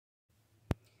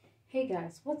Hey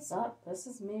guys, what's up? This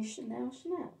is me, Chanel.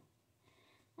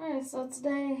 Alright, so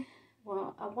today,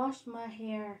 well, I washed my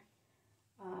hair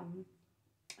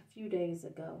a few days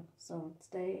ago. So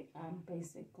today I'm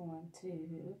basically going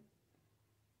to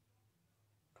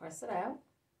press it out.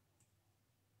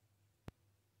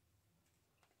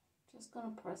 Just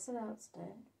going to press it out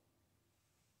today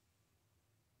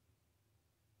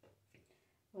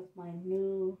with my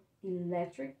new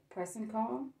electric pressing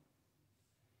comb.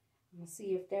 I'm going to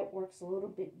see if that works a little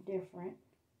bit different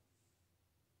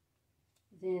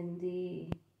than the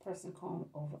pressing comb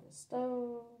over the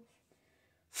stove.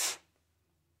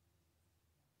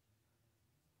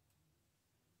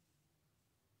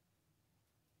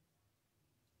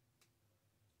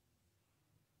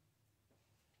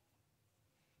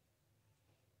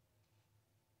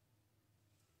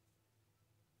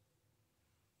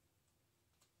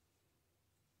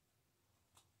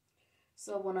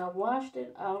 So when I washed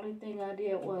it, the only thing I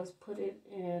did was put it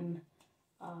in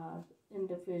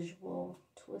individual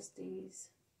twisties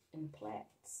and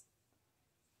plaits.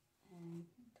 And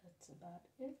that's about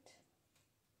it.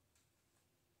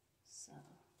 So,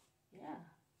 yeah.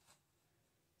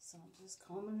 So I'm just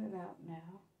combing it out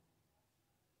now.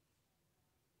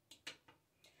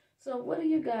 So what do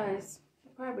you guys, I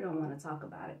probably don't want to talk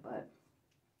about it, but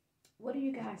what do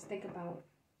you guys think about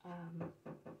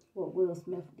what Will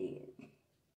Smith did?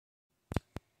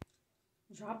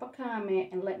 Drop a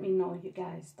comment and let me know your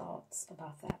guys' thoughts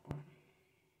about that one.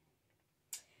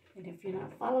 And if you're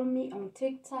not following me on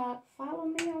TikTok, follow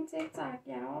me on TikTok,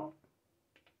 y'all.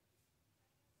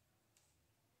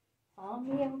 Follow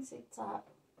me on TikTok.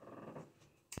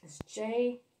 It's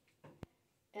JSHINELL.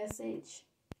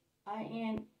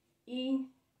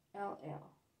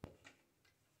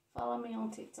 Follow me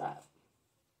on TikTok.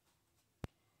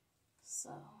 So,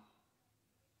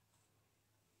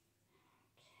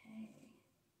 okay.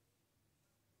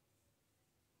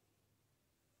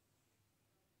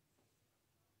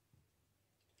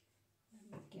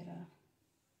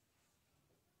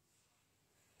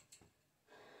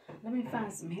 Let me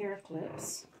find some hair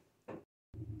clips.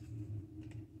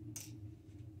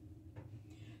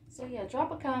 So yeah,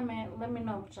 drop a comment. Let me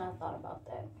know what y'all thought about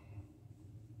that.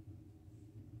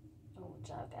 Or what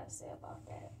y'all got to say about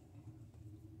that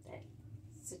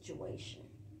situation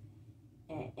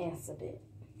and incident.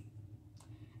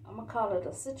 I'm going to call it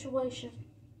a situation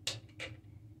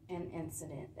and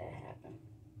incident that happened.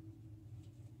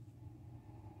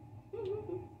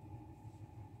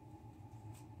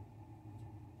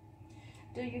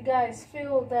 Do you guys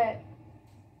feel that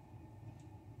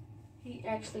he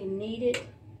actually needed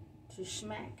to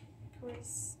smack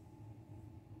Chris?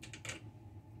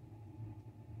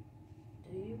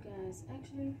 Do you guys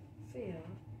actually feel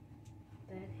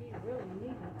that he really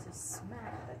needed to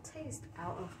smack the taste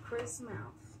out of Chris'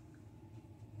 mouth?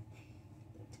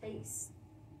 The taste.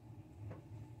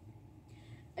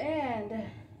 And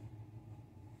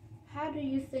how do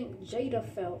you think Jada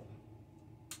felt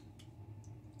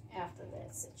after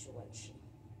that situation?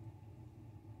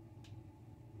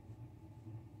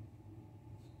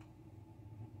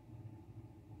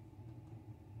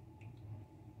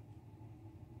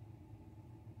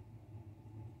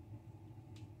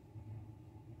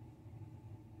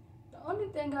 The only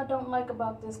thing I don't like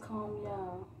about this comb,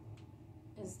 y'all,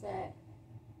 is that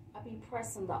I be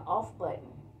pressing the off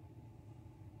button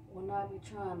when I be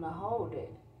trying to hold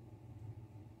it.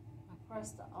 I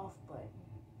press the off button,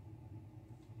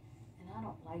 and I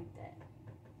don't like that.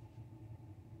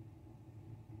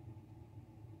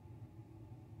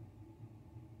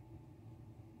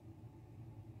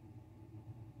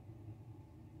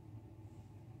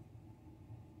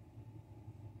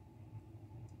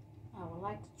 I would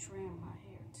like to trim my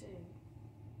hair too.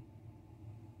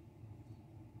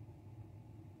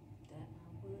 That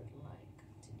I would like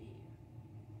to do.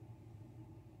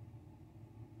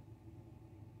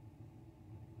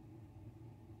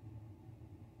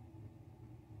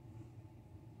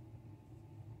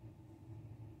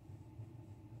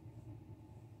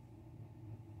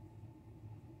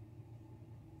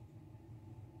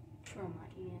 Trim my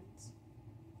ends.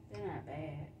 They're not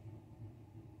bad.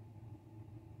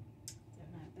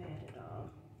 They're not bad at all.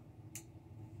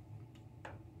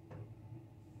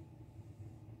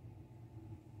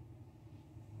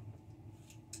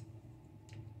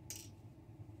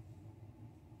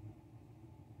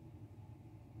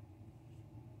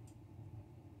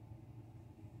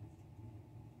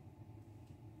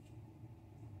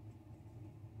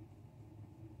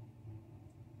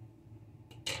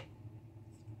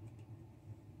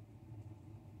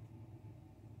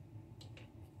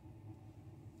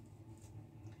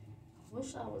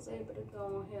 wish I was able to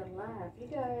go on here live. You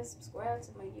guys subscribe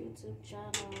to my YouTube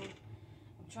channel.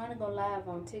 I'm trying to go live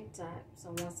on TikTok.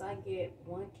 So once I get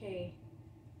 1K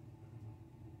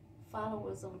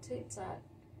followers on TikTok,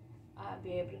 I'll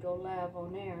be able to go live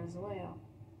on there as well.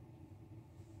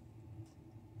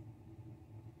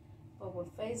 But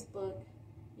with Facebook,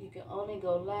 you can only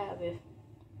go live if,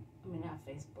 not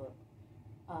Facebook,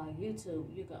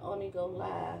 YouTube, you can only go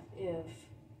live if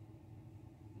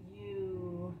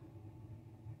you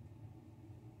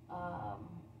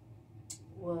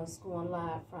was going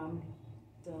live from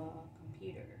the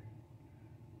computer.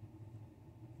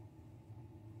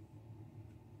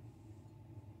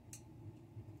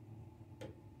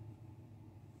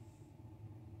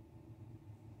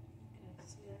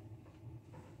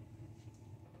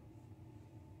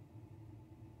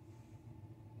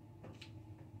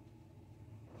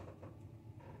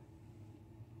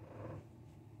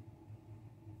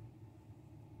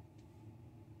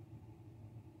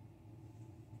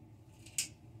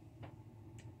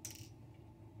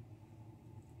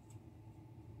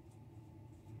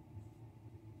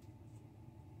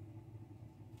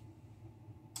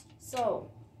 So,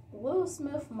 Will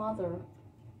Smith's mother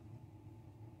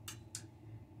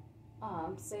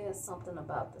said something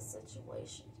about the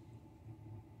situation.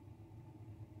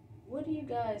 What do you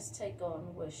guys take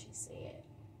on what she said?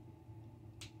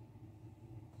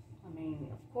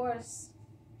 Of course,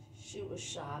 she was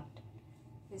shocked.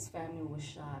 His family was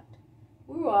shocked.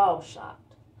 We were all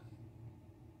shocked.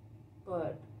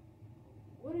 But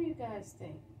what do you guys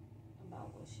think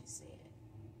about what she said?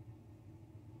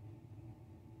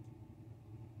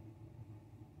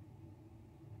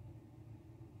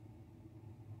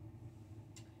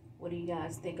 What do you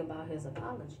guys think about his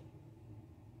apology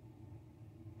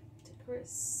to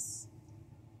Chris?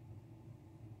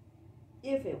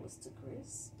 If it was to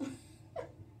Chris.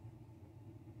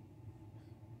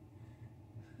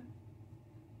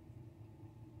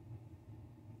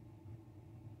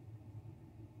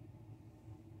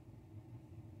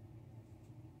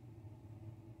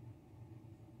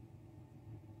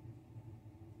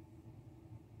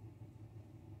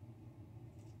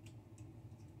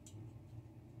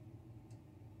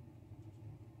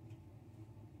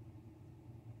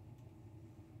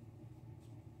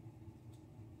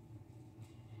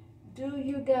 Do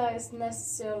you guys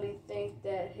necessarily think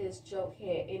that his joke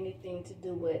had anything to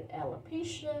do with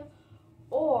alopecia,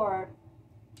 or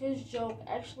his joke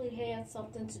actually had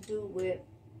something to do with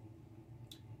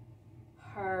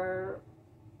her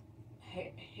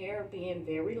hair being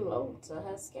very low to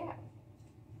her scalp?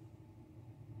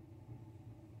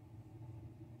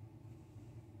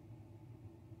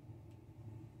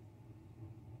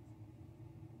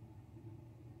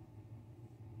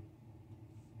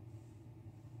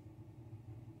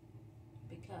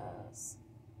 Because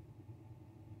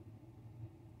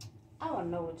I don't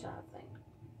know what y'all think.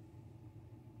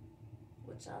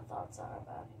 What y'all thoughts are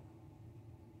about it.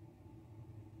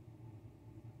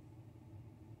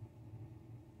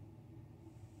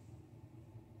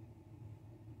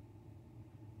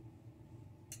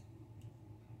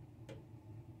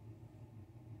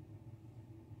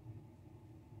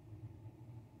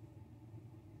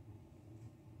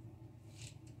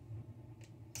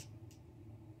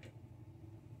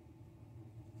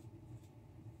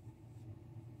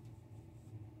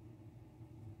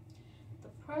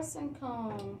 Pressing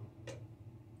comb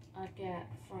I got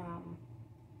from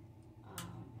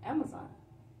Amazon.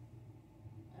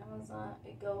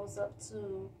 It goes up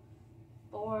to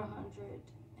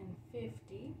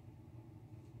 $450.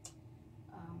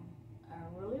 I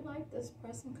really like this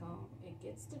pressing comb. It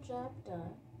gets the job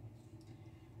done.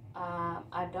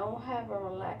 I don't have a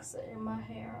relaxer in my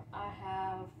hair. I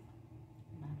have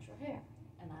natural hair,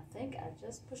 and I think I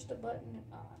just pushed the button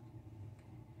on.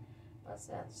 I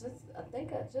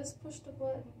think I just pushed the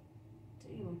button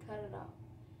to even cut it off.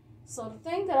 So the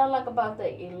thing that I like about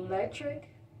the electric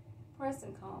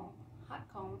pressing comb, hot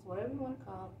combs, whatever you want to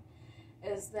call it,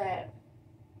 is that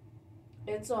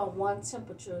it's on one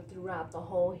temperature throughout the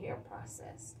whole hair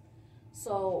process.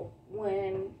 So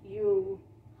when you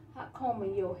hot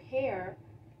combing your hair,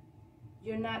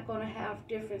 you're not going to have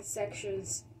different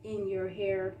sections in your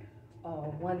hair.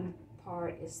 One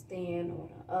part is thin or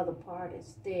the other part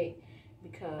is thick,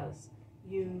 because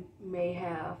you may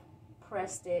have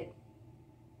pressed it,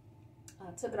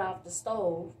 took it off the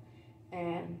stove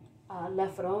and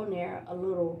left it on there a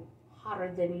little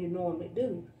hotter than you normally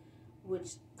do,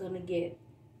 which gonna get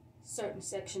certain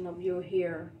section of your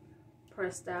hair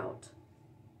pressed out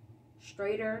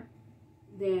straighter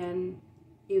than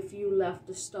if you left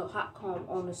the hot comb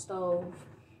on the stove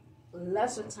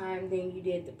lesser time than you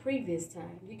did the previous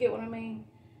time. You get what I mean?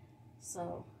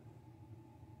 So,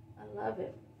 I love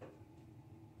it.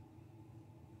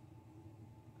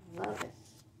 I love it.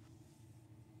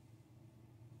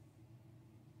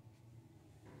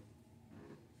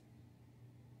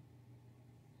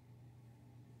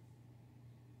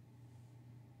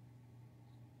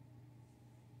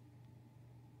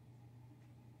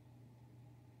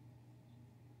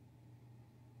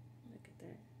 Look at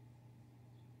that.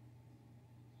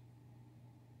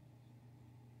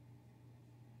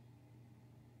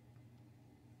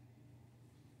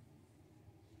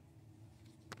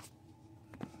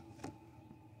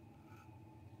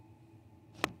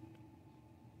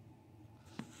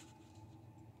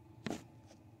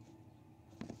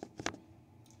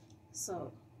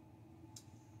 So,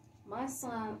 my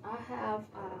son,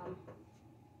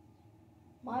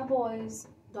 my boys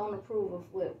don't approve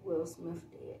of what Will Smith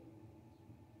did.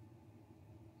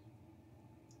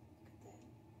 Look at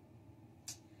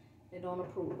that. They don't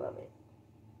approve of it.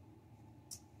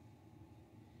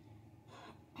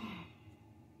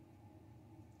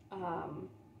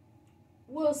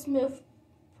 Will Smith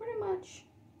pretty much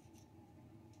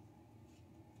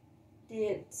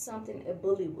did something a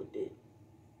bully would do.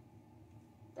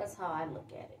 That's how I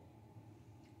look at it.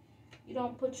 You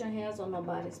don't put your hands on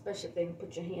nobody, especially if they can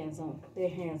put their hands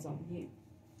on you.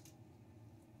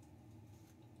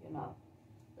 You know,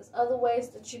 there's other ways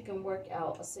that you can work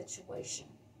out a situation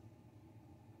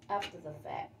after the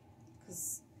fact.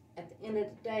 Because at the end of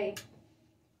the day,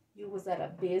 you was at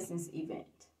a business event.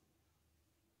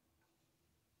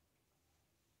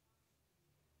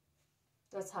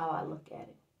 That's how I look at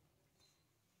it.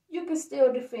 You can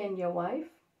still defend your wife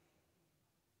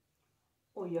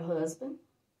or your husband,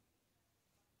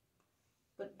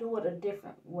 but do it a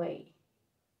different way.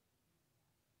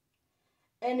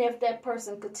 And if that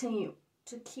person continue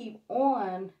to keep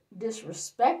on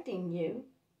disrespecting you,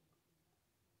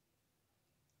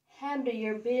 handle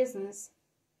your business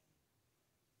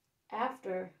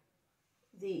after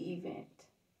the event.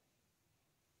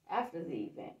 After the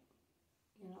event,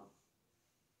 you know,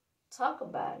 talk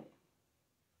about it.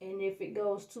 And if it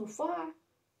goes too far,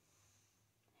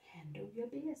 handle your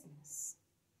business.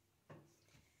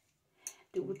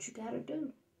 Do what you gotta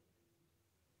do.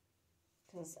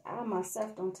 Because I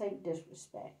myself don't take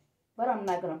disrespect. But I'm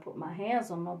not going to put my hands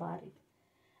on nobody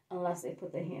unless they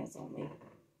put their hands on me.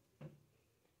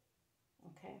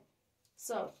 Okay?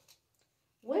 So,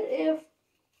 what if,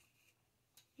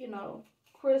 you know,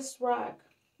 Chris Rock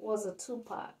was a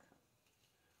Tupac?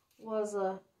 Was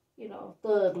a, you know,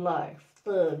 thug life,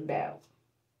 thugged out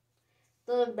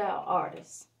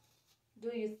artist?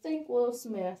 Do you think Will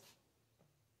Smith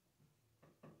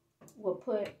would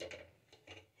put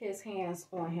his hands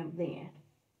on him then?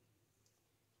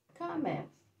 Comment.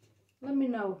 Let me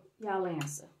know y'all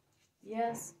answer.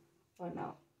 Yes or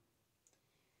no?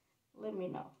 Let me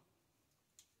know.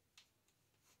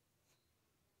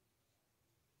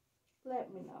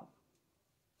 Let me know.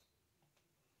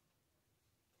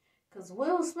 Because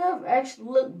Will Smith actually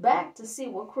looked back to see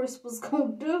what Chris was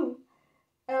going to do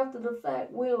after the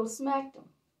fact Will smacked him.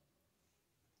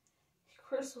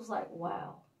 Chris was like,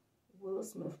 wow, Will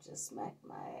Smith just smacked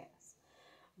my ass.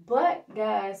 But,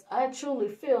 guys, I truly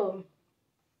feel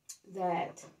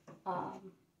that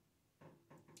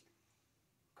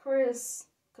Chris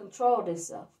controlled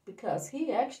himself because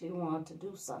he actually wanted to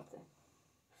do something.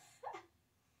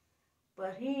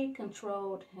 But he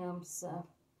controlled himself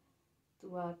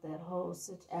throughout that whole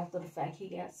situation. After the fact he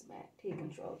got smacked, he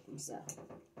controlled himself.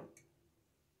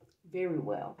 Very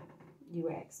well, you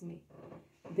ask me.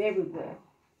 Very well.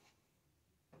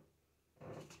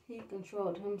 He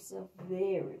controlled himself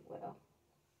very well.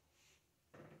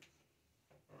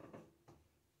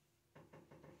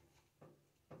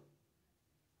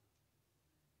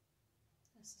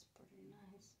 This is pretty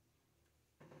nice.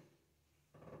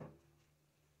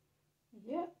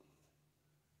 Yep.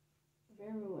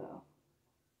 Very well.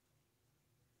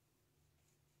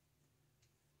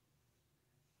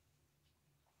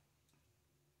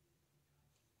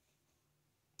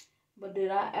 But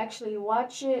did I actually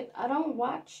watch it? I don't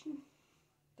watch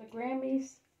the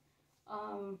Grammys.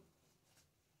 I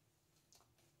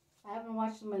haven't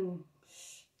watched them in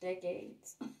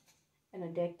decades. In a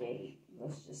decade,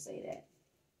 let's just say that.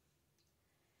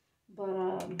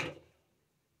 But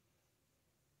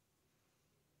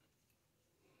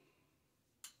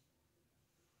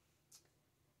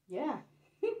yeah.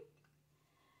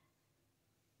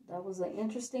 That was an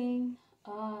interesting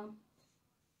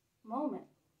moment.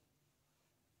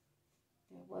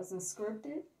 It wasn't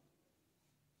scripted,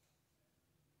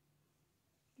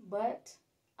 but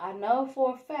I know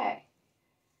for a fact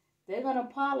they're gonna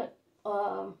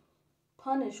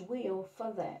punish Will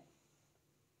for that.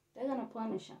 They're gonna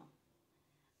punish him.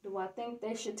 Do I think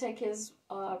they should take his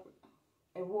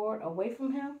award away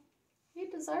from him? He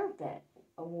deserved that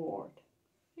award.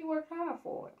 He worked hard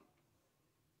for it.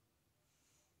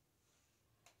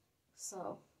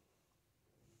 So,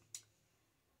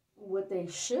 what they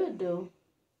should do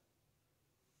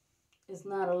is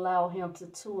not allow him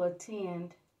to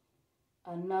attend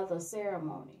another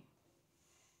ceremony.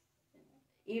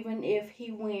 Even if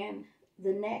he win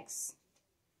the next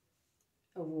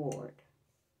award,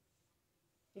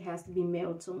 it has to be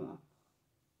mailed to him.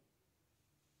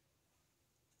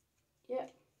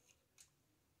 Yep.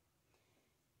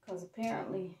 Because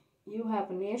apparently you have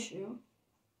an issue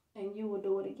and you will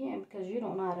do it again because you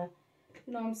don't know how to,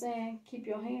 you know what I'm saying, keep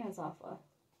your hands off of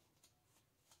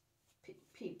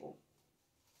people.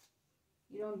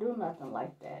 You don't do nothing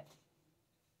like that.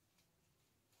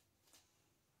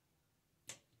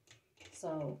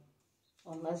 So,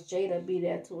 unless Jada be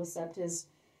there to accept his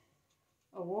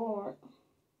award,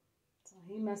 so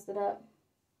he messed it up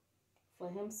for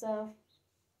himself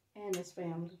and his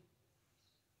family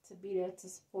to be there to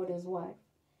support his wife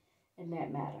in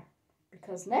that matter.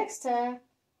 Because next time,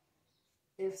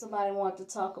 if somebody wanted to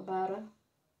talk about her,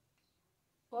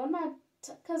 or not,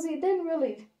 because he didn't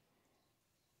really,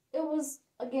 it was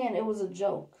a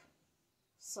joke.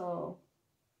 So,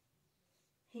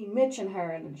 he mentioned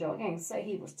her in the joke. I can't say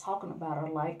he was talking about her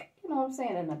like, you know what I'm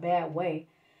saying, in a bad way.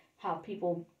 How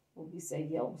people will be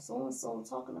saying, yo, so-and-so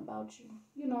talking about you.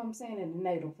 You know what I'm saying, in a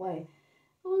negative way.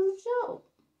 It was a joke.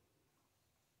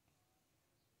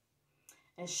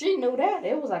 And she knew that.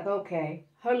 It was like, okay.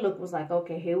 Her look was like,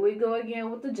 okay, here we go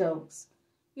again with the jokes.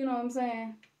 You know what I'm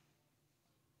saying?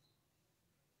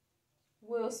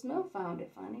 Will Smith found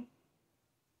it funny.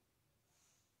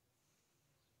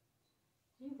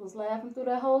 He was laughing through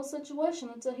that whole situation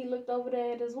until he looked over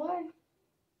there at his wife.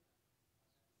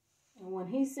 And when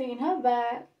he seen her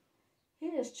vibe,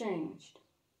 his changed.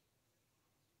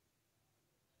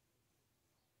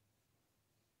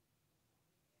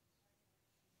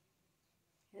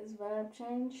 His vibe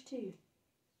changed too.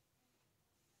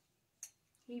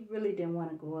 He really didn't want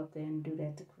to go up there and do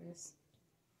that to Chris.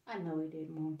 I know he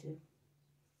didn't want to.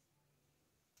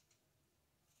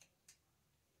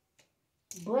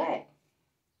 But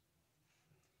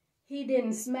he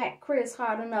didn't smack Chris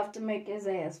hard enough to make his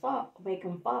ass fall, make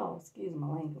him fall. Excuse my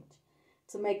language.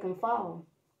 To make him fall.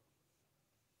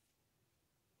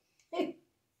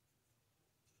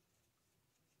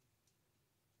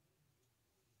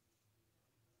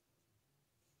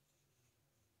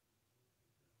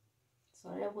 So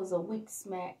that was a weak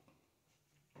smack.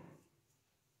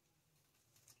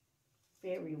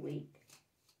 Very weak.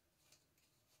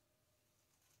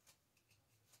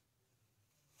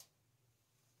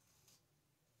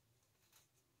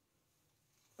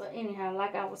 But anyhow,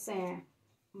 like I was saying,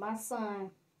 my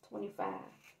son, 25.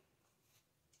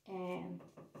 And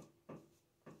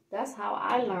that's how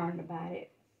I learned about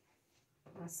it.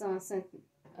 My son sent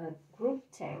a group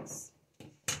text.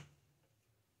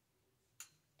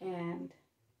 And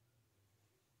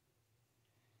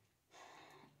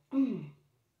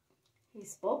he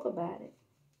spoke about it.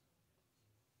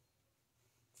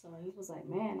 So he was like,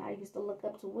 man, I used to look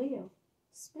up to Will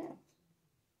Smith,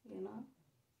 you know.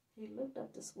 He looked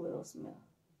up to Will Smith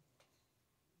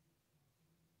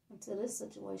until this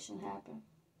situation happened.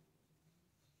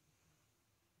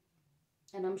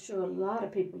 And I'm sure a lot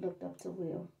of people looked up to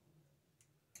Will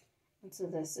until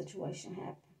that situation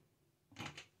happened.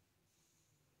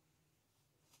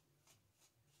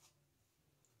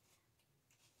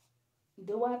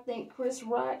 Do I think Chris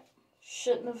Rock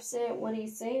shouldn't have said what he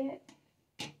said?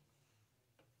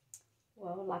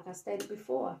 Well, like I stated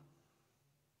before,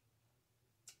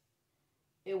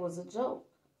 it was a joke.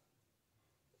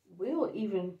 Will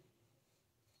even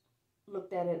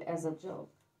looked at it as a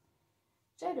joke.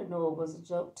 Jada knew it was a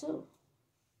joke too,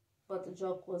 but the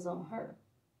joke was on her.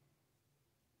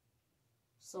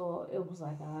 So it was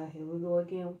like, all right, here we go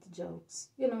again with the jokes.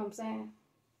 You know what I'm saying?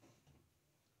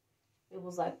 It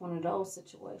was like one of those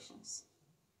situations.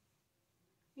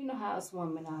 You know how us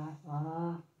women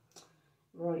are.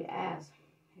 Roll your eyes.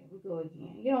 Here we go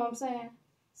again. You know what I'm saying?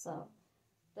 So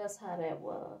that's how that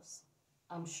was.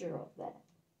 I'm sure of that.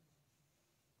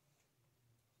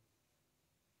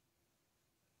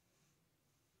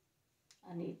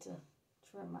 I need to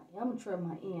trim I'm going to trim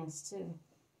my ends too.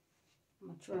 I'm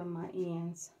going to trim my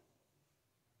ends.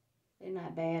 They're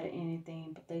not bad or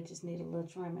anything, but they just need a little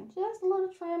trimming. Just a little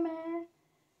trimming.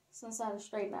 Since I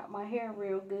straighten out my hair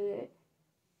real good.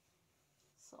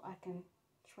 So I can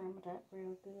trim it up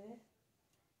real good.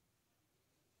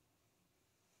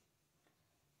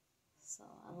 So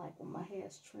I like when my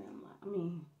hair's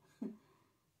trimmed,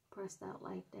 pressed out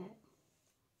like that.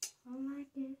 I like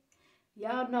it.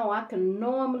 Y'all know I could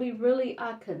normally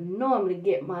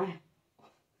get my,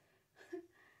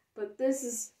 but this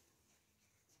is,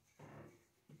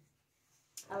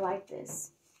 I like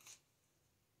this.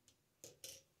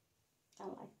 I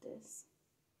like this.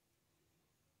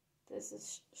 This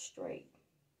is straight.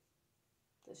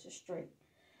 This is straight.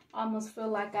 I almost feel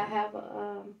like I have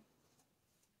a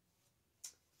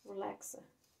relaxer,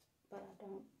 but I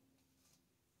don't.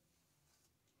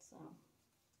 So.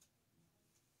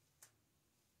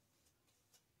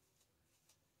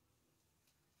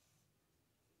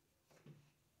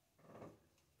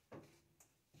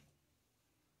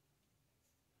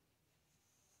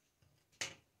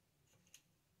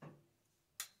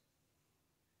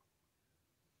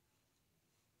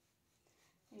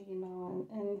 You know,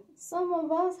 and some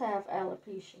of us have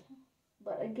alopecia.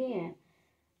 But again,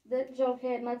 that joke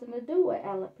had nothing to do with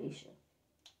alopecia.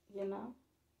 You know?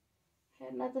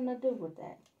 Had nothing to do with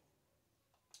that.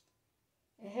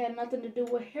 It had nothing to do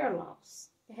with hair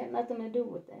loss. It had nothing to do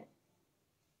with that.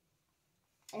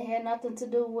 It had nothing to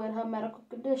do with her medical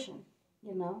condition.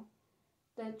 You know?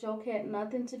 That joke had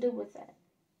nothing to do with that.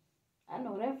 I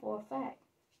know that for a fact.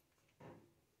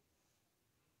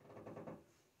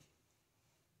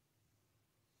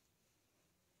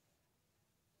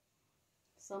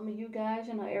 Some of you guys,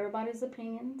 you know, everybody's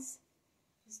opinions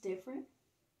is different.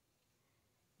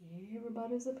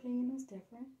 Everybody's opinion is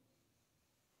different.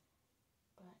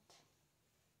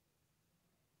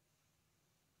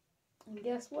 And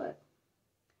guess what?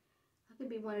 I could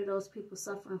be one of those people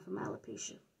suffering from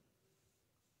alopecia.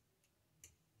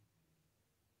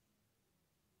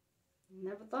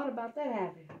 Never thought about that,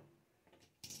 have you?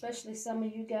 Especially some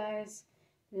of you guys,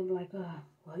 they'll be like, well,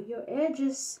 your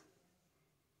edges,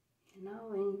 you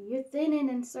know, and you're thinning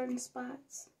in certain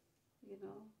spots, you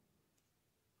know.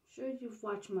 I'm sure you've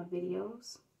watched my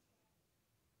videos.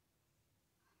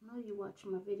 I know you watch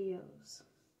my videos,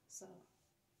 so.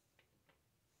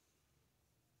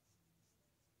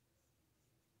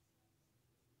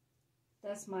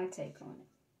 That's my take on it.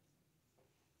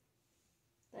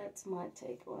 That's my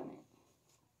take on it.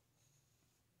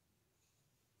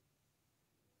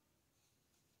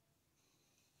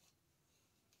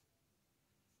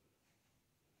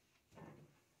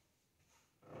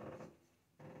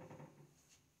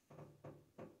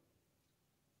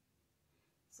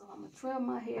 So I'm going to trim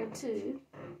my hair too.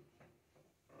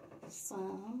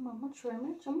 Some. I'm going to trim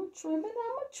it. I'm going to trim it.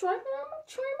 I'm going to trim it. I'm going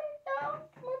to trim it. Y'all.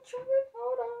 I'm going to trim it.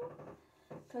 Hold on.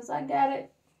 Because I got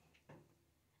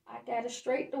it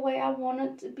straight the way I want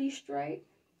it to be straight.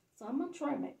 So I'm going to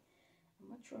trim it. I'm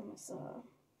going to trim it some.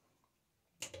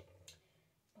 But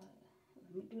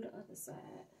let me do the other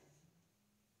side.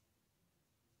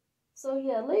 So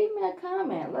yeah, leave me a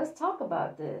comment. Let's talk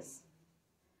about this.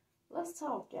 Let's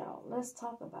talk, y'all. Let's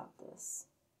talk about this.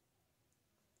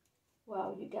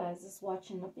 While you guys is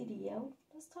watching the video,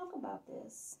 let's talk about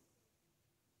this.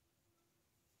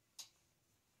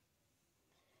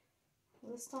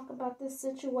 Let's talk about this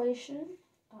situation.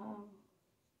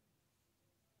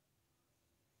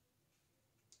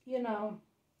 You know,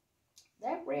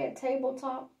 that red table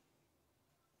talk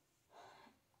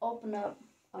opened up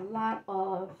a lot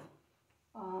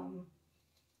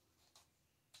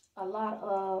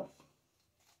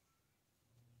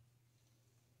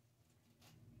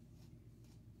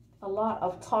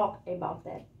of talk about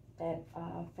that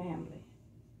family.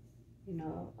 You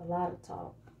know, a lot of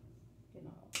talk. You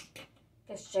know,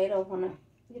 guess Jada wanna,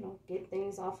 you know, get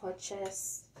things off her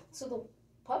chest to the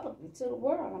publicly, to the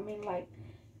world. I mean, like,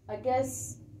 I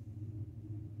guess,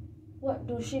 what,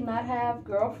 do she not have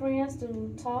girlfriends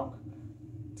to talk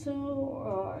to,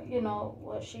 or, you know,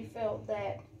 what, she felt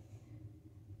that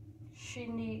she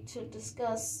need to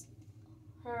discuss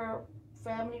her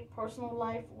family, personal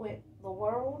life with the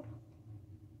world?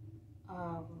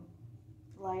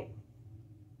 Like,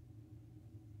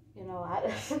 you know, I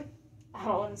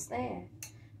don't understand,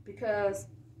 because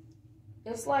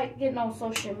it's like getting on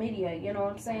social media, you know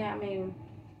what I'm saying? I mean,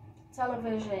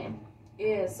 television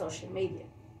is social media.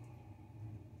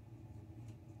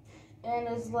 And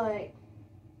it's like,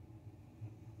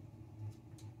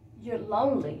 you're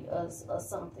lonely or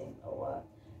something, or,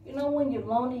 you know, when you're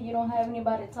lonely, you don't have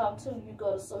anybody to talk to, you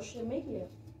go to social media.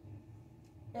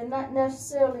 And not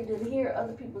necessarily to hear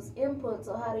other people's inputs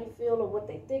or how they feel or what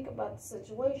they think about the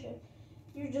situation.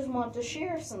 You just want to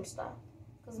share some stuff,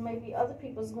 because maybe other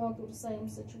people's going through the same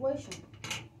situation.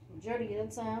 Majority of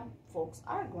the time, folks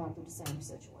are going through the same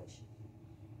situation.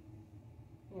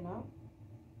 you know.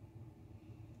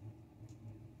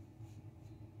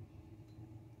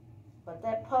 But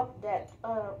that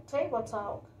table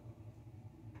talk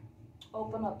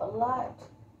opened up a lot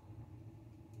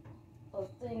of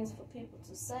things for people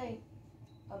to say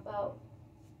about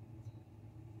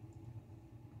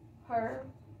her,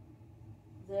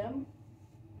 them,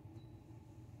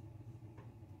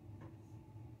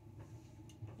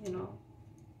 you know,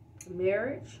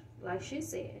 marriage, like she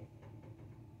said.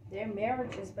 Their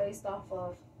marriage is based off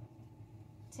of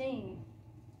team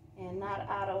and not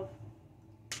out of,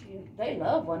 they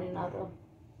love one another,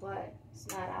 but it's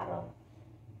not out of,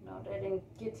 they didn't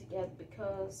get together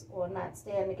because, or not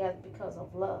stand together because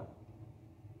of love.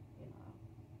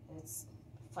 It's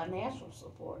financial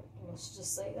support. Let's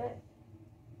just say that.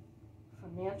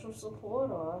 Financial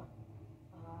support or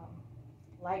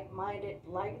like-minded,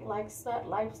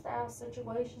 lifestyle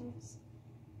situations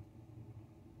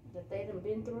that they done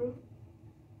been through.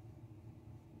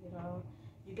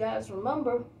 You guys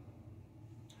remember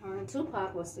her and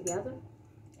Tupac was together,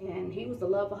 and he was the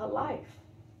love of her life.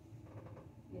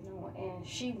 And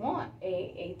she want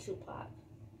a Tupac.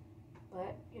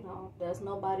 But, there's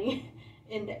nobody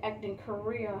in the acting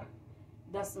career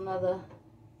that's another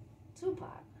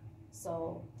Tupac.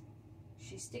 So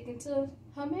she's sticking to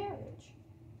her marriage.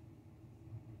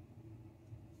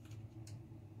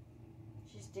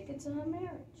 She's sticking to her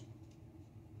marriage.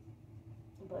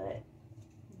 But,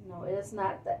 it's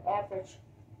not the average,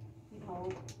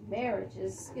 marriage.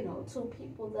 Is, two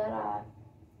people that are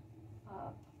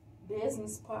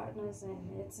business partners, and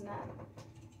it's not,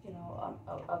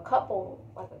 a couple,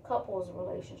 like a couple's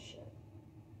relationship,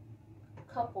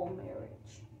 couple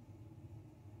marriage.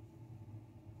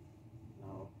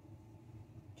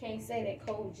 Can't say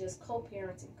that just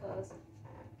co-parenting because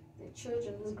the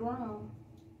children is grown.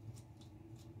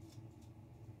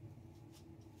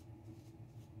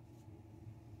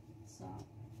 So,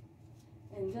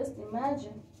 and just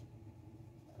imagine,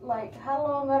 like, how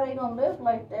long are they gonna live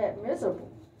like that, miserable?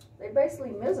 They basically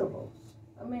miserable.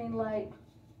 I mean, like,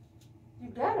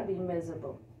 you gotta be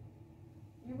miserable.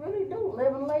 You really do,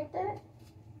 living like that.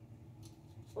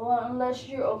 Or unless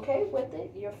you're okay with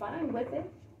it, you're fine with it.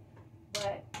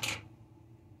 But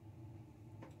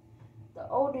the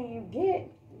older you get,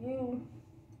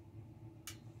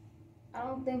 I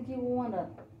don't think you want to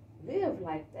live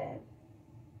like that.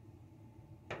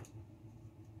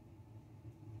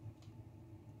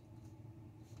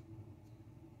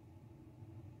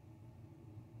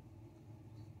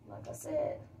 Like I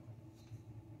said,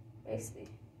 basically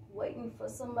waiting for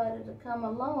somebody to come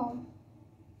along,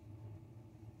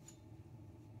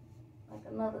 like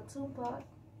another Tupac.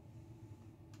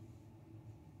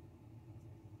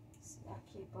 See, I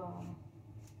keep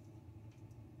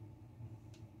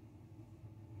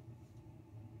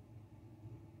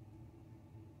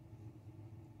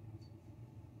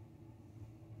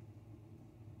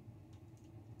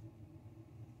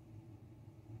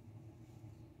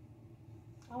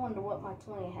I wonder what my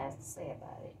twin has to say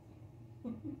about it. I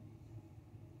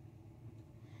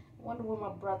wonder what my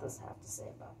brothers have to say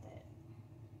about that.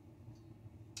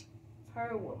 I've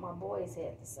heard what my boys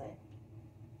had to say.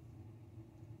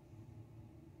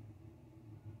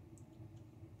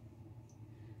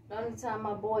 The only time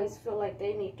my boys feel like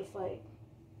they need to fight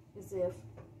is if,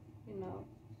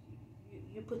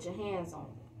 you put your hands on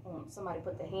somebody,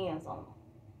 put their hands on them.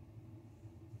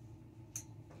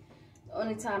 The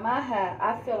only time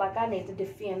I feel like I need to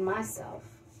defend myself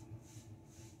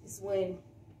is when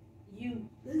you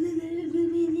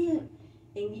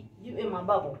and you in my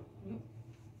bubble. You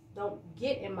don't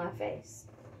get in my face.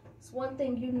 It's one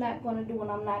thing you're not going to do and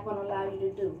I'm not going to allow you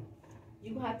to do.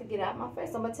 You're going to have to get out my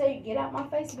face. I'm going to tell you, get out my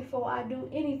face before I do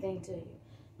anything to you.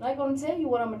 I'm not going to tell you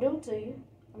what I'm going to do to you.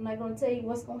 I'm not going to tell you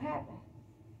what's going to happen.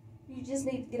 You just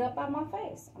need to get up out my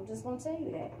face. I'm just going to tell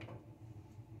you that.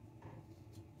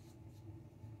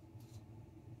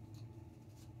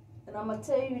 And I'm going to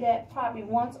tell you that probably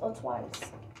once or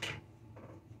twice.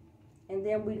 And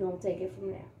then we're going to take it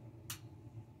from there.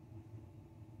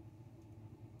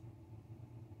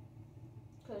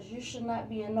 Because you should not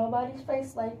be in nobody's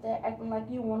face like that, acting like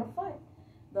you want to fight.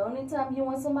 The only time you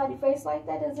want somebody's face like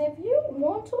that is if you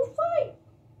want to fight.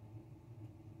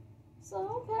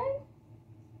 So, okay.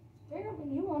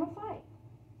 Apparently you want to fight.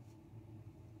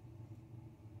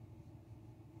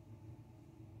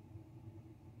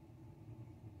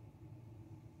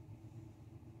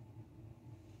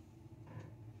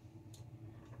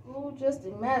 Ooh, just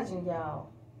imagine, y'all.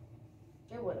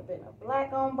 It would have been a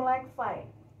black on black fight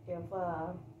if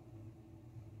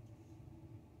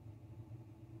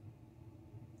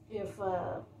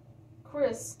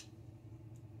Chris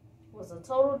was a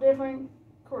total different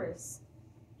Chris.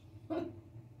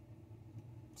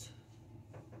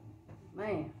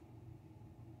 Man.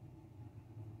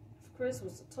 Chris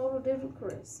was a total different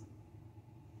Chris.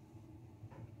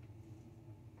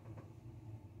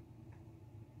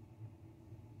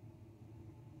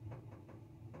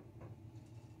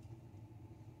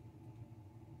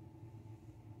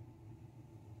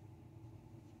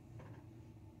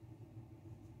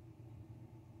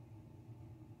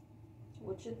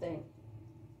 What you think?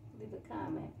 Leave a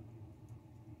comment.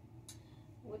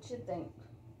 What you think?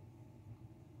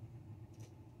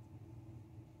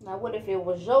 Now, what if it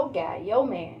was your guy, your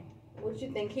man? What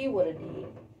you think he would have did?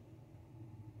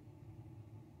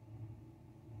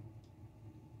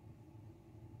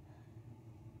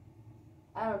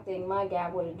 I don't think my guy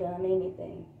would have done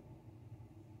anything.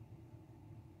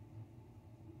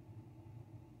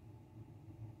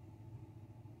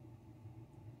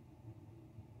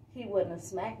 He wouldn't have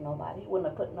smacked nobody. He wouldn't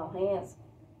have put no hands.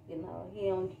 You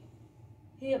know,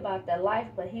 he about that life,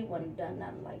 but he wouldn't have done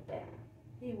nothing like that.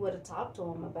 He would have talked to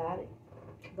him about it,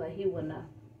 but he wouldn't have.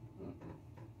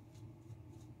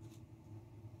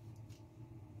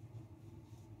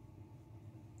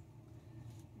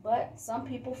 But some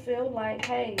people feel like,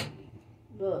 hey,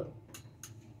 look,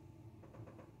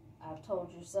 I've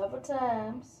told you several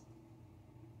times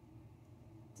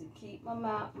to keep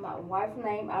my wife's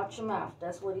name out your mouth.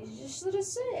 That's what he just should have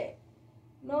said.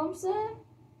 Know what I'm saying?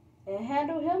 And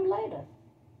handle him later.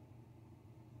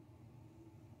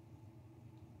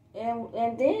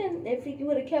 And then if he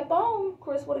would have kept on,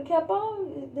 Chris would have kept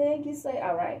on, then you say,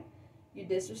 all right, you're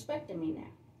disrespecting me now.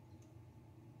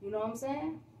 You know what I'm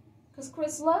saying? Because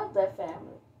Chris loved that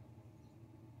family.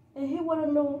 And he would have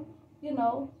knew, you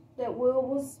know, that Will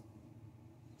was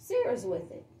serious with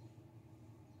it.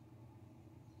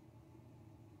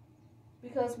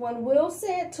 Because when Will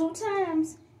said 2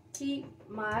 times, keep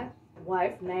my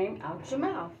wife's name out your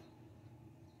mouth.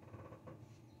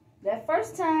 That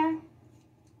first time,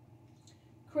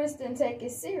 Chris didn't take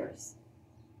it serious.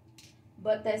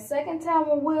 But that second time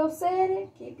when Will said it,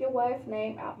 keep your wife's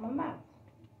name out my mouth.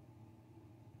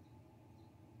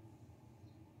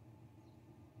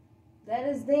 That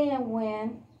is then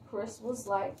when Chris was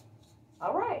like,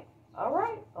 all right,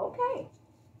 okay.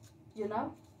 You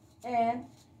know? And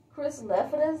Chris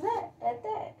left it as that, at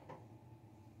that.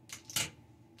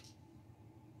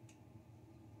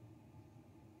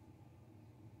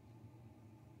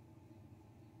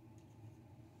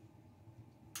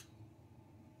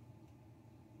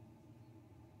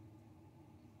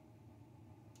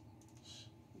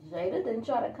 Jada didn't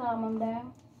try to calm him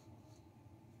down.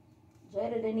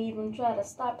 Jada didn't even try to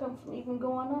stop him from even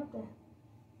going up there.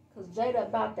 Because Jada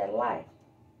about that life.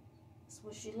 That's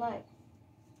what she like.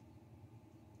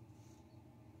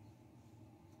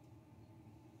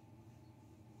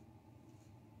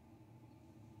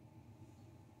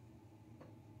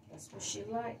 That's what she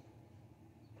like.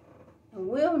 And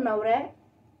we'll know that.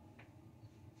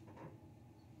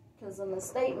 Because in a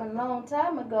statement a long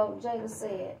time ago, Jada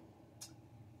said,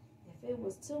 if it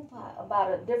was Tupac,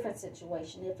 about a different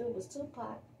situation, if it was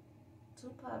Tupac,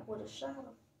 Tupac would have shot him.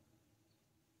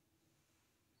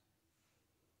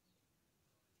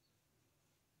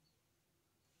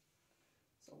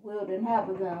 So Will didn't have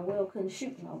a gun. Will couldn't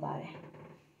shoot nobody.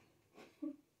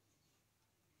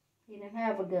 He didn't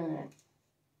have a gun.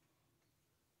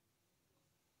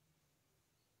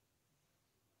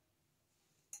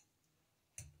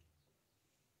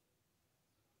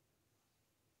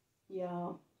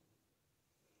 Y'all,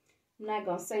 I'm not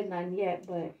going to say nothing yet,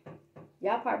 but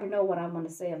y'all probably know what I'm going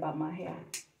to say about my hair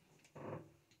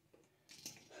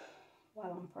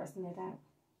while I'm pressing it out.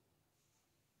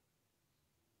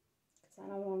 Because I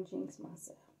don't want to jinx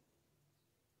myself.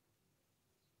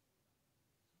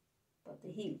 But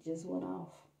the heat just went off.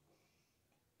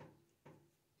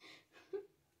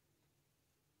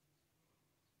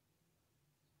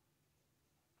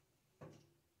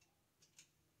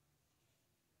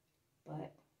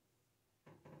 But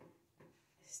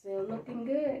it's still looking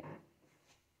good.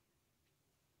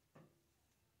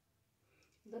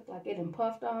 Looked like it done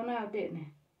puffed on out, didn't it?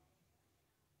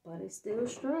 But it's still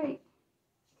straight.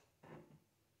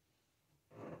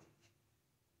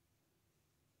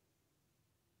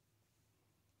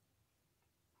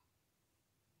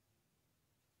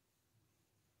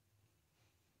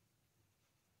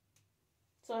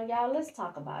 So y'all, let's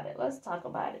talk about it. Let's talk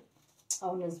about it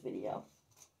on this video.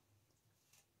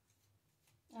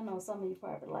 I know some of you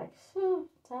probably like, phew,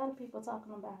 tired of people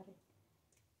talking about it.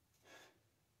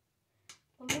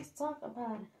 But let's talk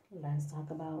about it. Let's talk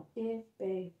about it,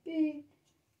 baby.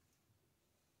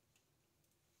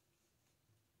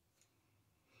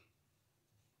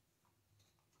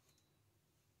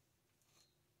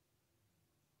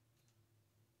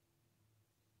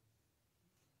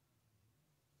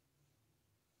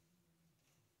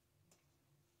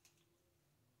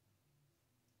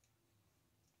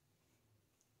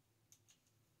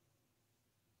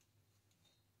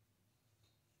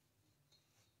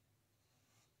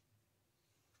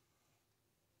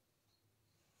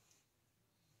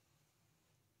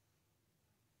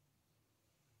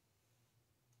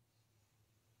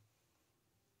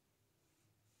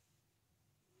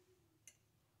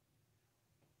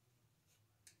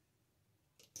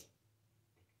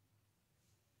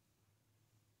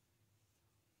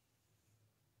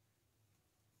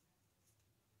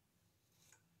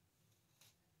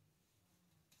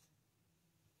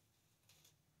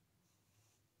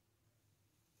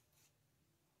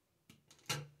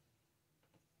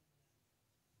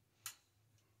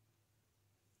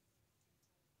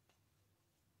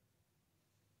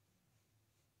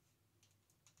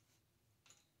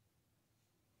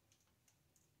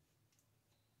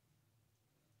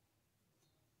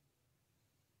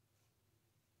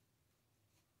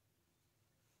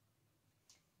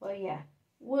 But yeah,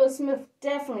 Will Smith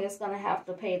definitely is going to have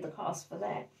to pay the cost for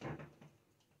that.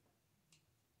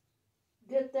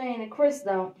 Good thing that Chris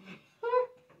don't.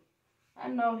 I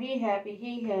know he happy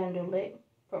he handled it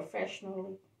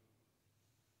professionally.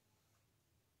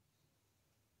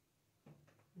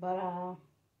 But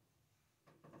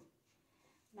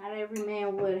not every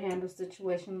man would handle a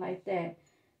situation like that,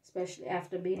 especially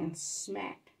after being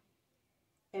smacked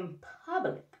in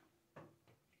public.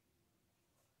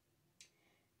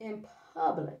 In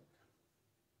public.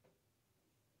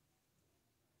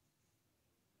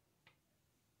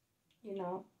 You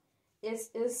know,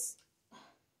 it's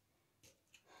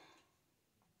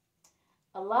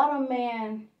a lot of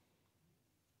men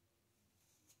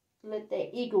let their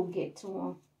ego get to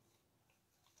them,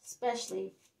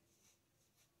 especially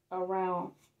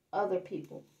around other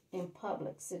people in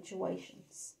public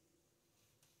situations.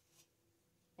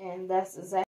 And that's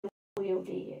exactly what Will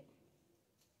did.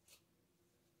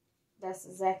 That's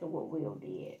exactly what Will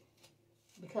did.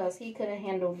 Because he could have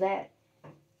handled that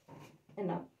in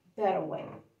a better way.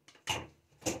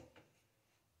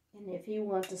 And if he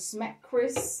wanted to smack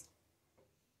Chris,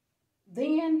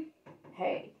 then,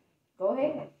 hey, go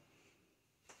ahead.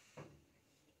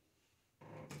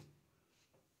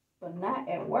 But not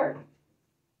at work.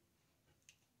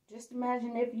 Just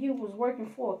imagine if you was working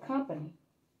for a company.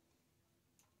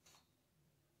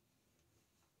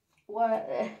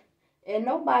 Well, and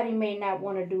nobody may not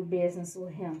want to do business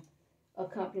with him. A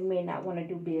company may not want to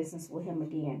do business with him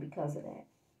again because of that.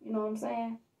 You know what I'm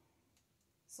saying?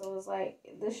 So it's like,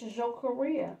 this is your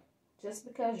career. Just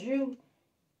because you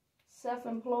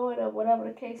self-employed or whatever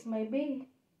the case may be.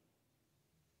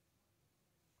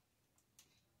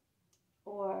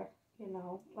 Or, you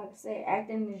know, like I said,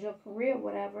 acting is your career,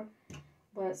 whatever.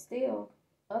 But still,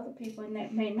 other people in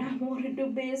that may not want to do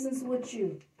business with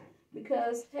you.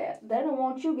 Because hell, they don't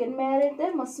want you getting mad at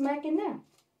them or smacking them.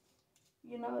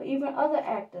 You know, even other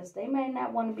actors, they may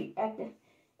not want to be acting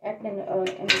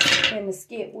in the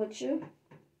skit with you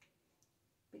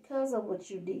because of what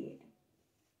you did.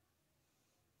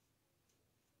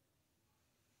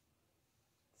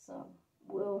 So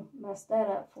we'll mess that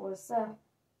up for herself.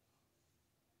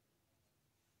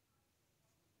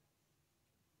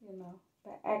 You know,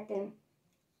 by acting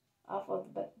off of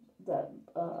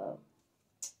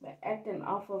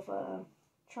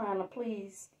trying to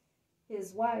please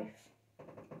his wife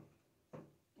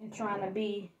and trying to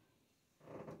be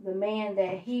the man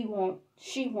that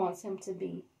she wants him to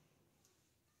be.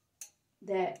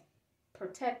 That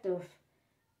protective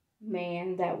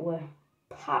man that would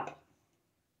pop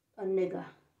a nigga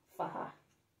for her.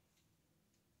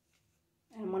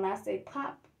 And when I say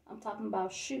pop, I'm talking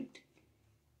about shooting.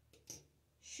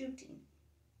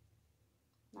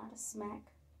 Not a smack.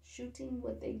 Shooting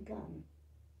with a gun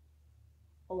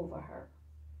over her.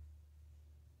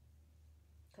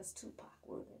 Because Tupac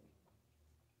would.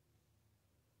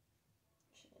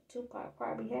 Tupac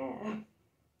probably have.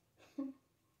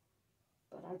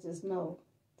 But I just know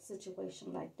a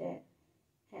situation like that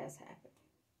has happened.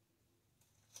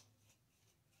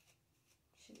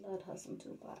 She loved her some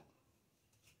Tupac.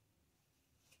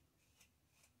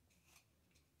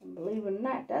 And believe it or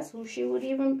not, that's who she would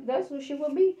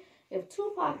be. If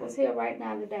Tupac was here right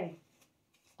now today,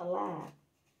 alive,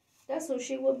 that's who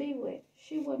she would be with.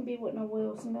 She wouldn't be with no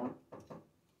Will Smith.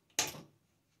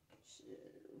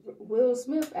 Will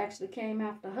Smith actually came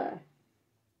after her.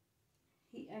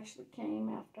 He actually came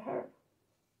after her.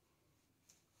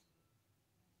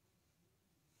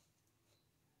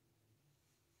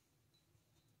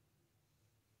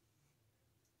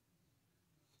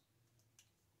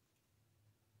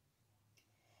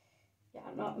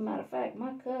 Y'all know, matter of fact,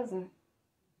 my cousin,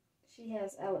 she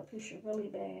has alopecia really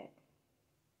bad.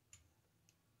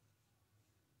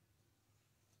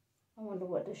 I wonder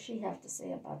what does she have to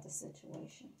say about the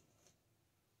situation.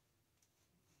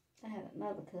 I had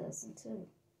another cousin too.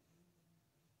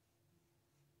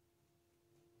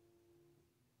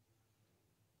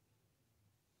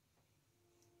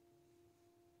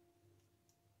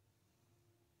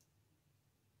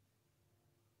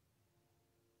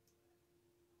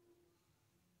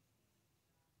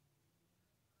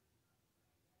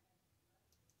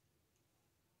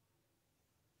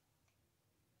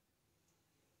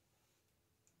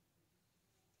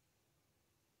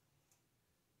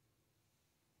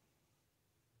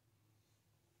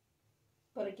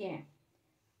 But again,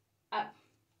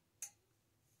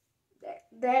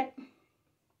 that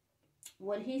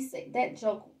what he said, that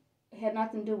joke had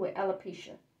nothing to do with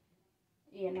alopecia.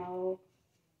 You know,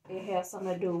 it had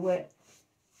something to do with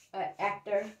an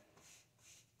actor,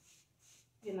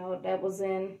 you know, that was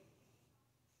in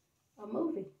a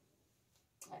movie.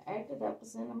 An actor that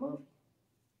was in a movie.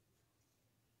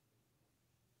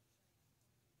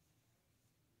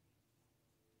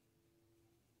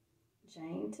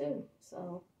 Jane too.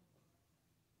 So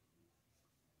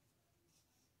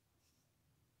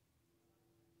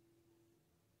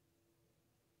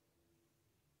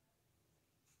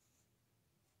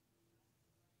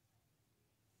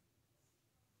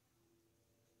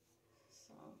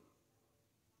so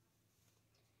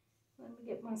let me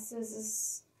get my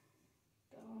scissors.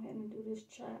 Go ahead and do this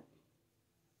chop.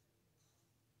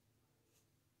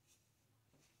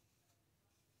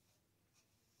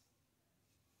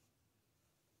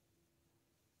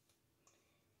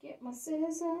 Get my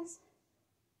scissors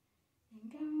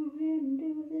and go ahead and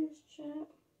do this chop.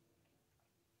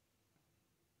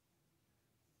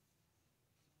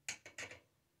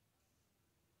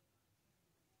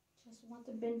 Just want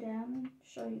to bend down and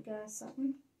show you guys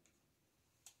something.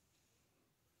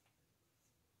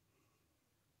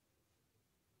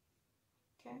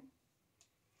 Okay.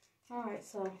 Alright,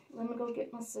 so let me go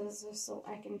get my scissors so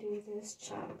I can do this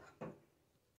chop.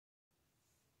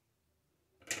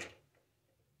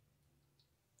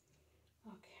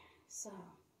 Okay, so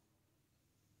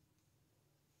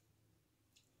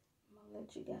I'm gonna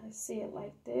let you guys see it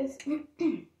like this.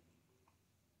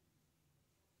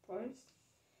 First.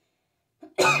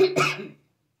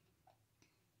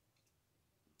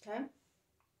 Okay.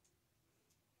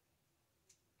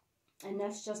 And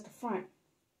that's just the front.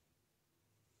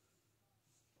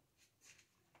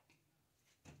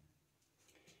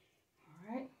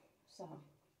 Alright, so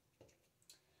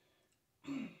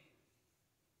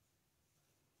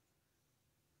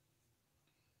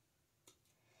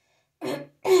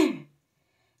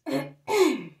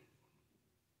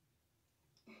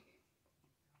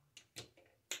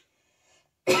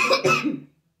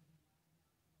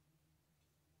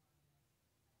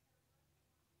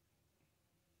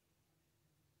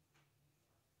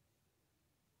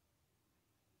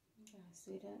you guys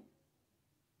see that?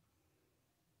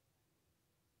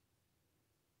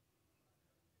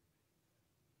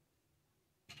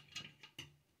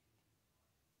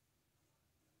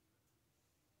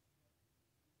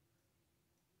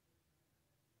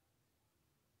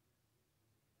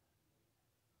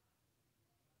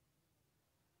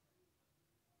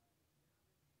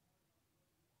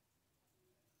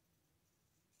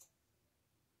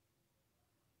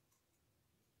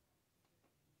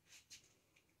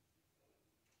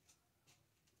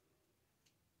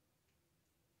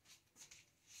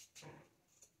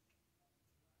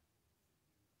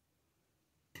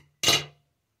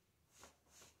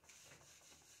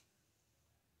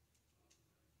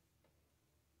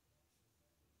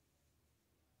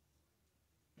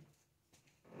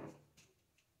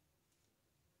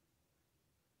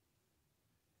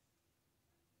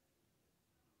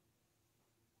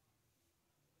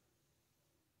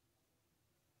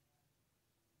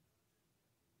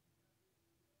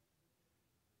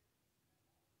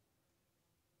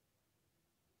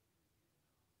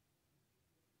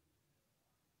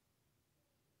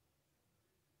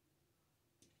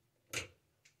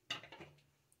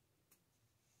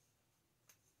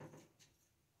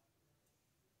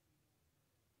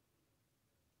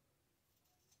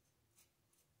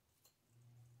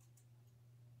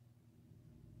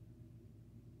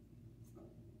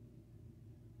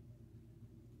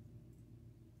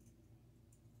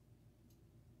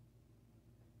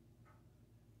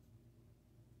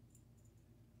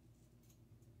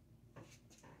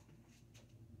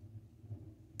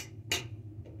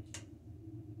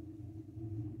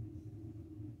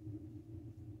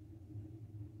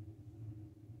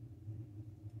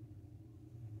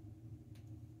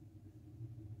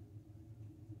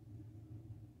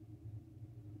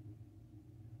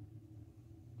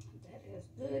 That is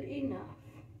good enough.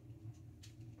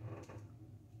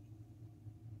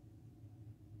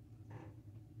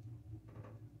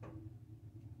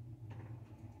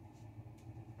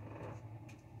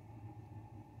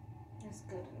 That's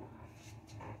good enough.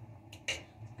 It's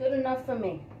good enough for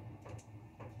me.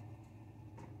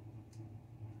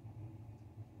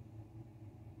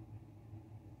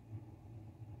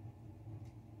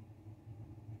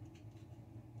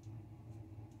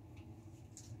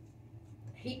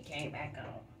 The heat came back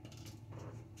on.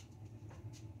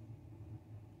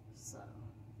 So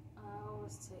I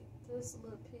always take this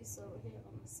little piece over here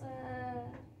on the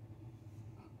side.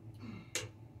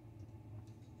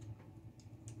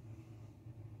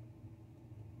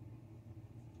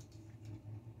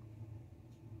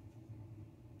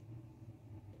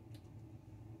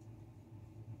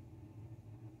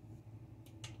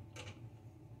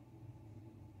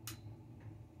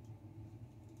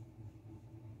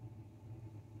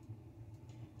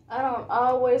 I don't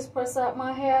always press out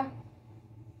my hair.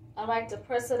 I like to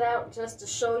press it out just to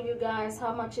show you guys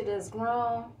how much it has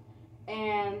grown.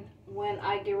 And when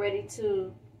I get ready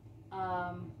to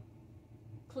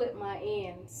clip my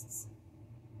ends.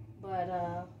 But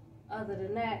other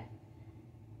than that,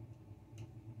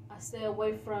 I stay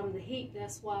away from the heat.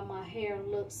 That's why my hair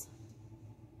looks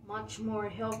much more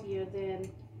healthier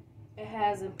than it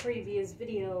has in previous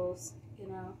videos, you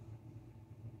know.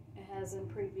 It has in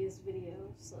previous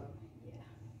videos, so yeah.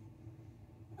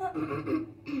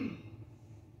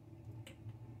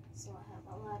 So I have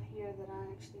a lot here that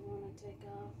I actually want to take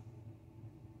off.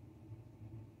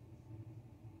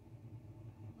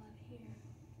 A lot here.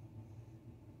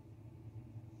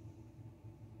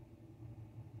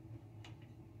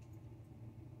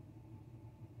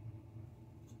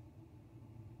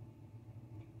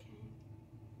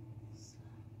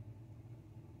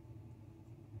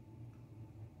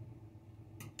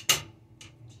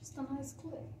 Just a nice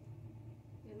clip,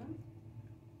 you know?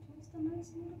 Just a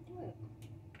nice little clip.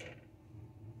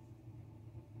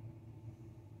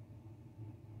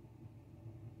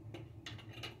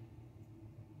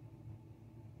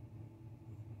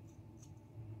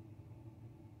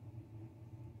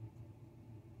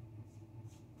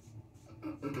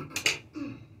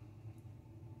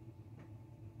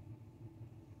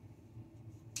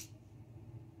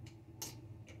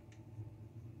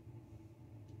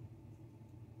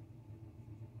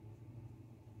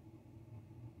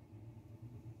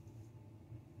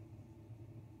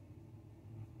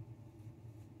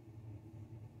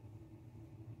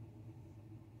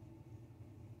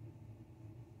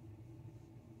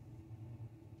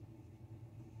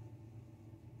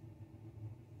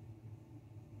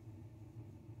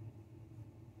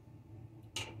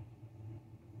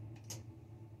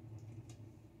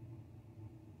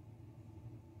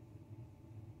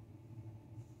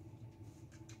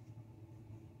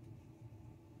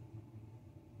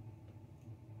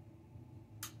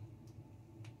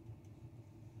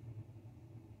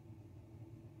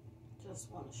 Just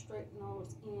want to straighten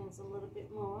those ends a little bit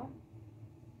more.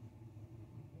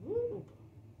 Ooh.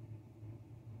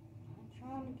 I'm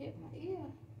trying to get my ear.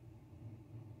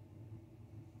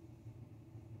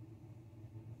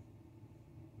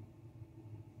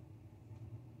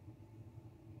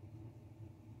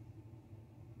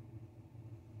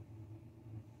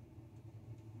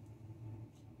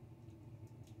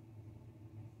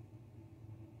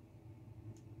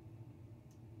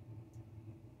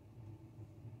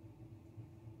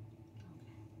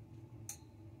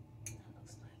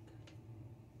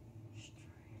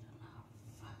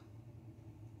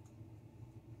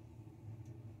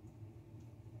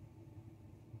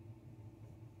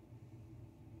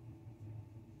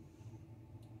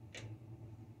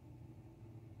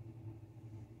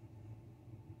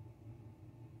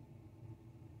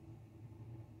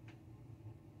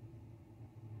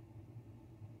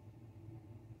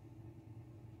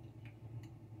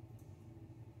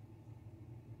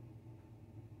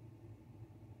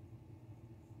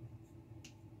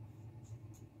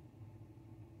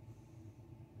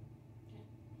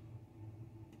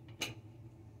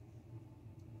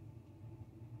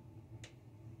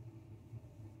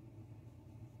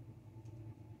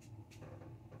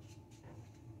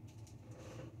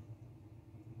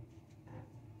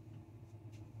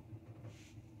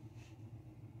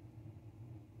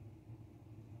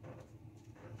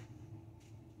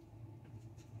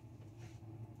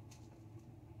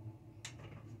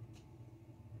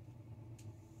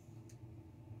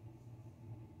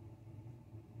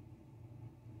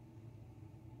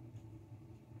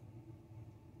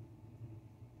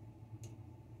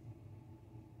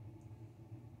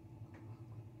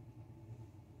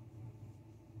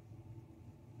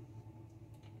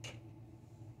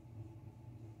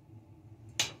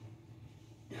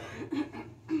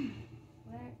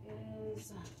 Where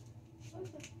is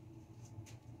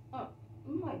oh,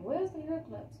 I'm like, where's the hair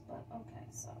clips? But okay,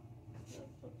 so the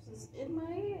clips is in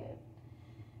my head.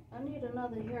 I need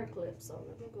another hair clip, so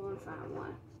let me go and find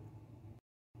one.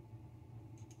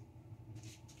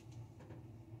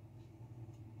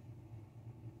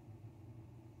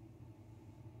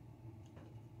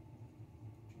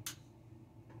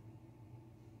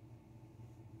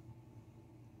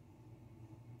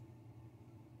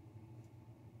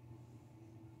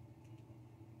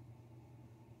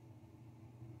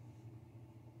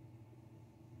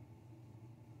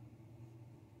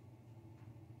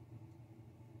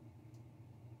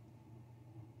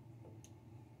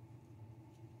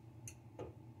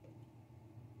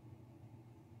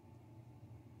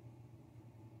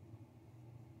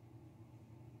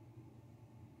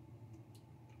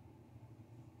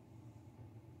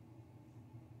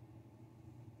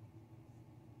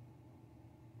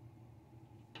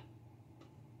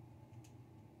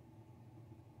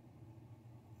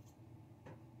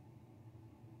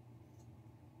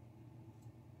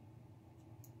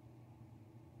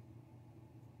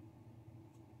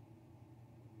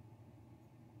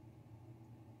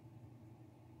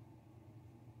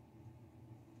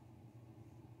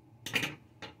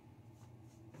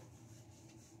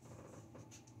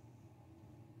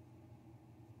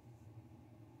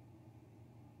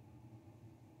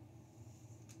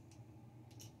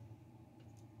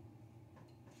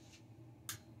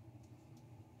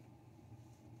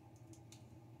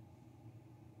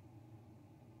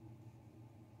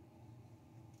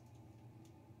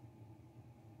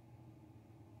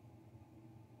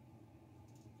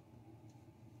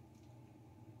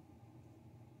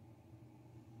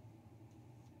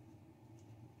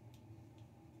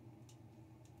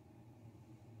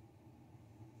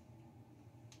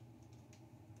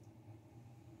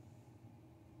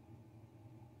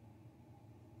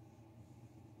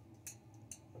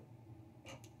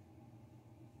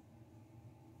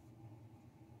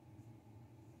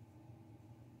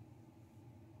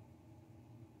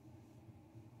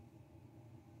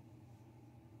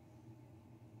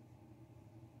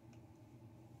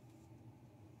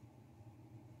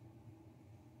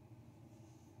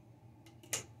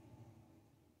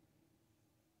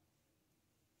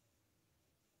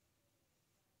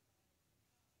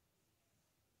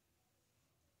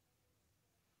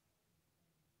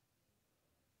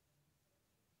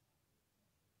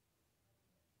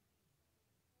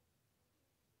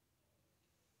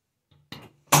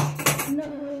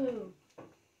 No.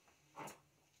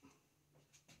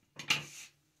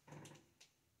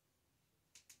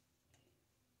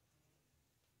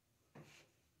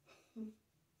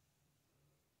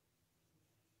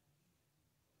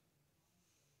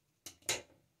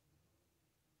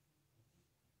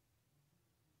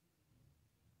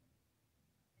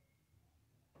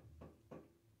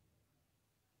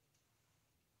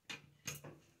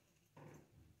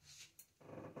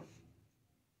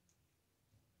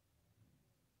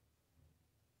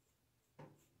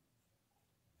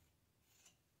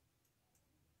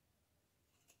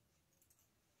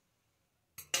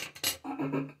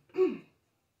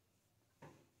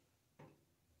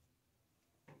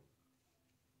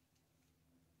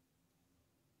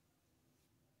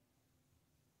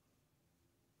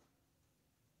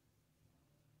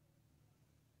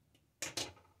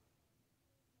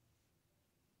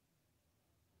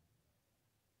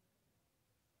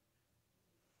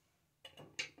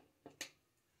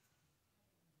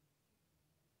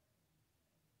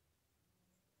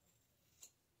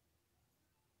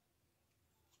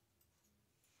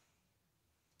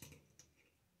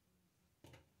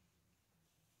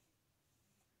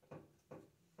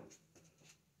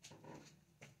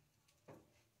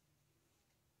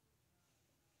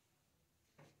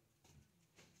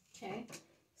 Okay,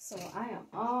 so I am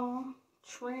all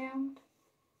trimmed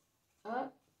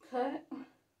up, cut,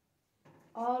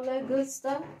 all that good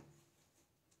stuff.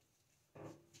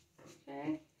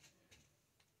 Okay.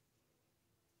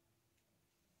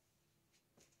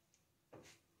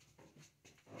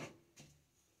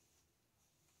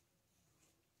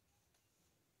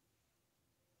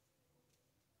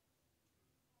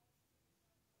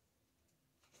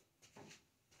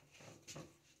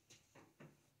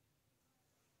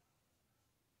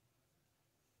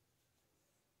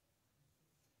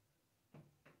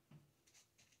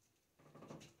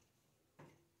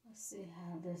 Let's see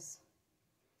how this,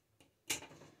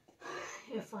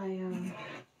 if I curled it.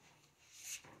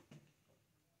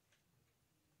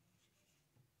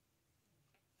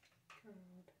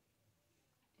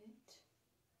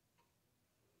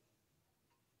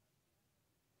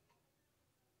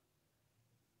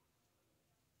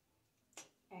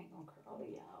 I ain't gonna curl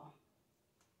it, y'all,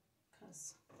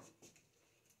 cause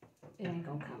it ain't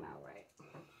gonna come out right.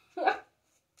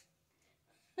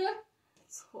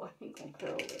 So I ain't gonna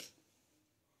curl it.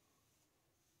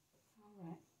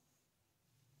 Alright.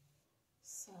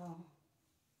 So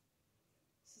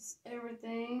this is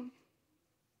everything.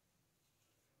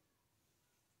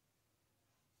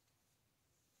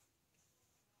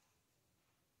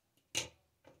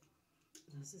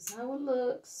 This is how it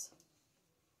looks.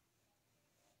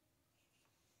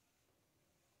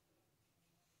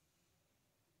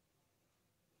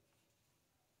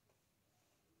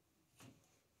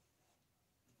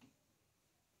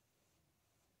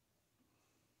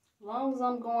 As long as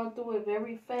I'm going through it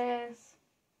very fast,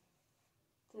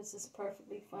 this is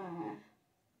perfectly fine.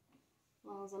 As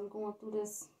long as I'm going through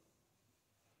this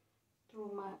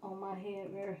on my head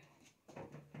very,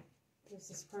 this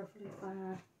is perfectly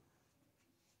fine.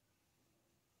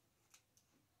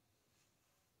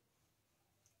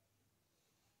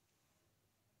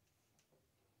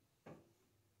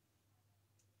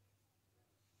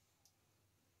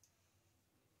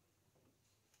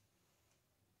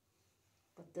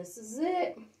 But this is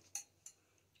it.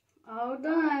 All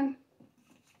done.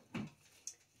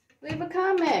 Leave a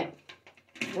comment.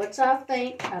 What y'all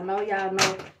think? I know y'all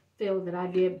feel that I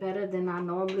did better than I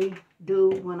normally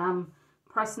do when I'm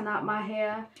pressing out my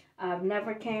hair. I've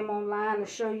never came online to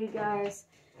show you guys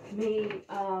me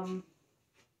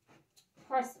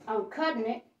cutting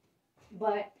it,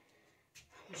 but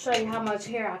I'll show you how much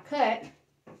hair I cut.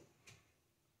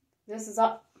 This is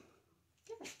all.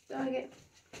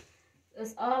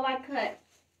 That's all I cut.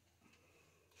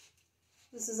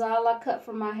 This is all I cut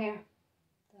from my hair.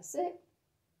 That's it.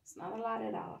 It's not a lot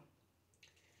at all.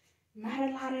 Not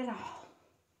a lot at all.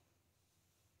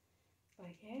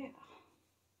 But yeah.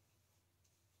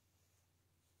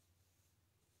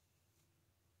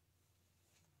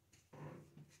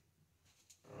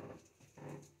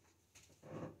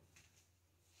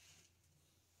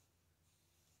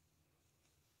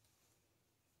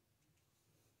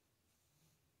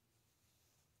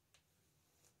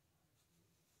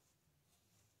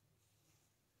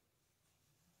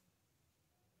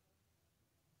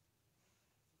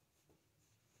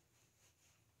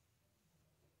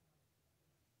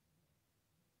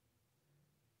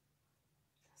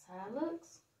 That's how it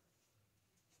looks.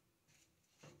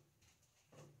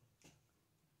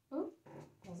 Oh,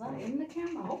 was I in the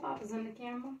camera? I hope I was in the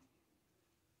camera.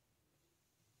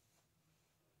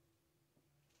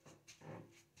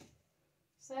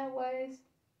 Sideways.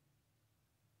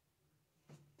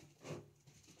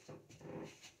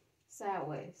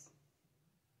 Sideways.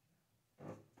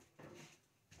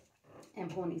 And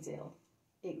ponytail.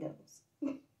 It goes.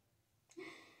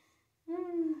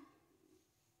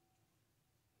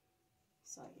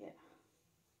 So yeah.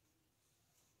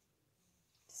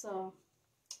 So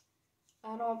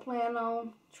I don't plan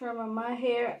on trimming my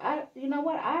hair. You know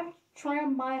what? I've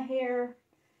trimmed my hair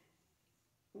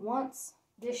once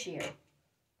this year.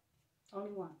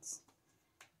 Only once.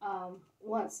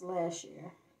 Once last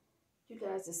year. You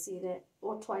guys will see that,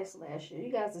 or twice last year.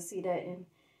 You guys will see that in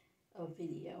a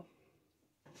video.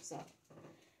 So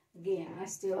again, I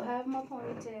still have my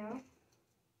ponytail.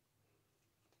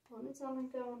 Ponytail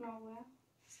ain't going nowhere.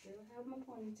 Still have my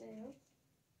ponytail.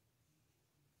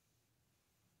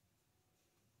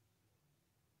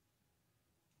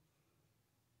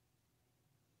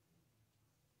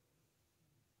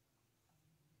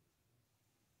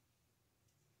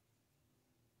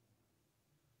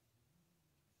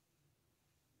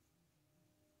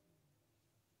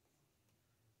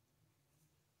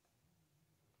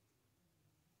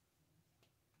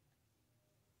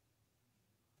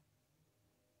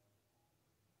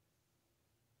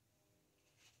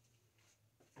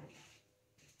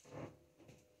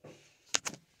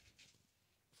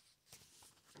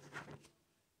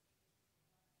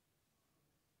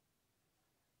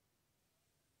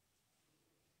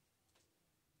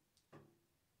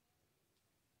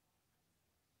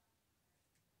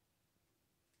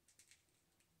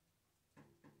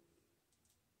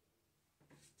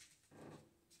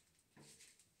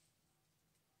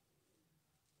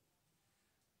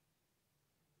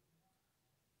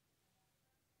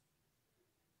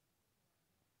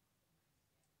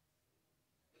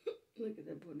 Look at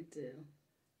that ponytail.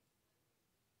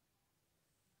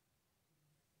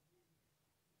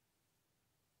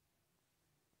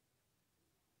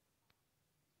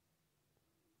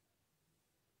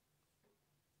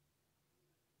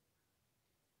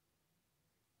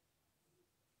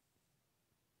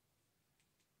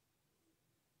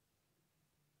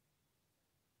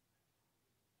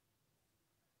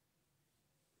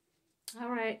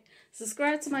 Alright,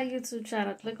 subscribe to my YouTube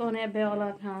channel. Click on that bell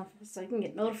icon so you can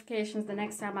get notifications the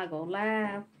next time I go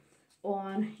live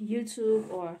on YouTube,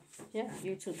 or yeah,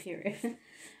 YouTube period.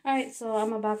 Alright, so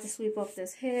I'm about to sweep up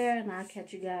this hair, and I'll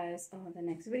catch you guys on the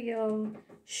next video.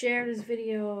 Share this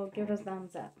video, give us a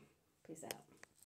thumbs up. Peace out.